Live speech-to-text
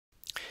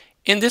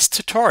In this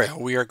tutorial,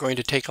 we are going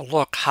to take a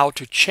look how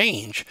to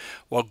change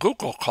what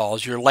Google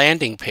calls your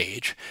landing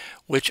page,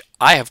 which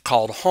I have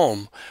called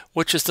Home,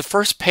 which is the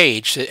first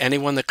page that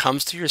anyone that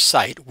comes to your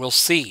site will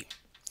see.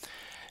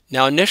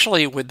 Now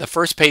initially, with the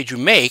first page you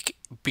make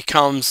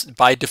becomes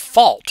by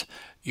default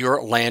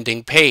your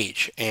landing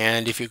page,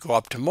 and if you go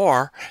up to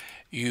more,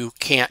 you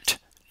can't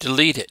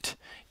delete it.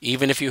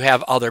 Even if you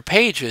have other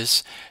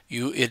pages,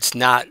 it's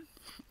not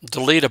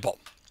deletable.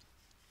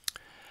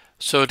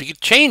 So to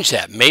change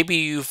that, maybe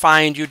you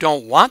find you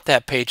don't want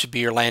that page to be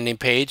your landing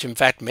page. In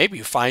fact, maybe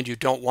you find you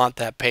don't want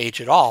that page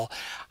at all.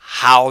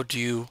 How do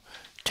you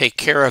take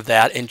care of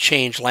that and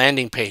change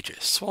landing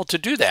pages? Well, to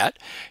do that,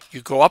 you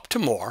go up to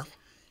More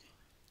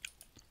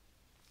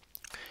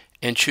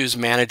and choose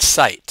Manage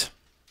Site.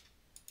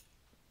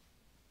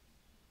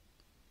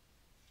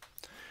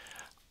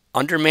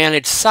 Under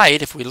Manage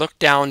Site, if we look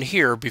down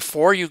here,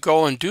 before you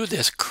go and do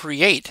this,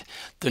 create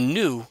the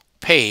new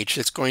page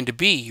that's going to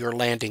be your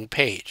landing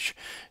page.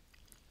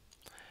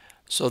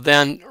 So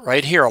then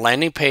right here, a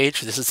landing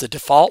page, this is the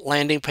default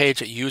landing page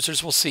that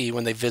users will see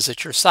when they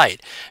visit your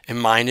site,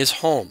 and mine is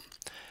Home.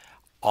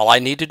 All I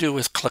need to do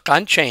is click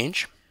on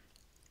Change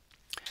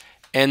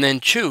and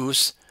then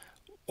choose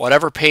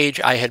whatever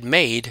page I had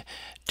made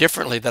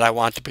differently that I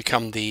want to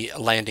become the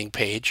landing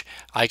page.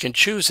 I can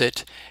choose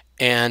it,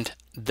 and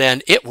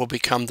then it will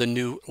become the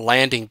new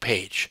landing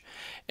page.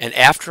 And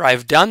after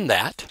I've done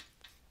that,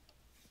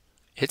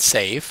 hit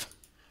Save.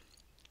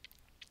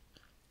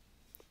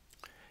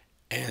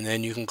 And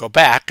then you can go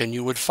back and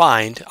you would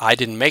find, I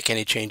didn't make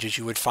any changes,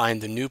 you would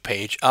find the new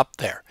page up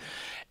there.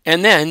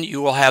 And then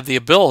you will have the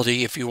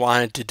ability, if you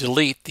wanted to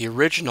delete the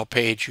original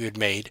page you had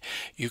made,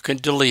 you can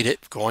delete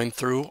it going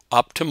through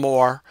up to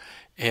More,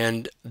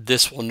 and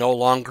this will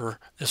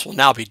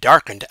now be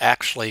darkened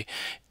actually,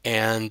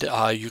 and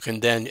you can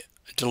then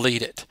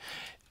delete it.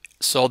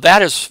 So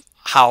that is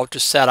how to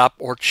set up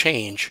or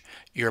change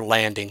your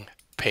landing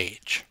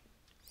page.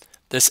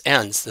 This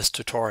ends this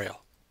tutorial.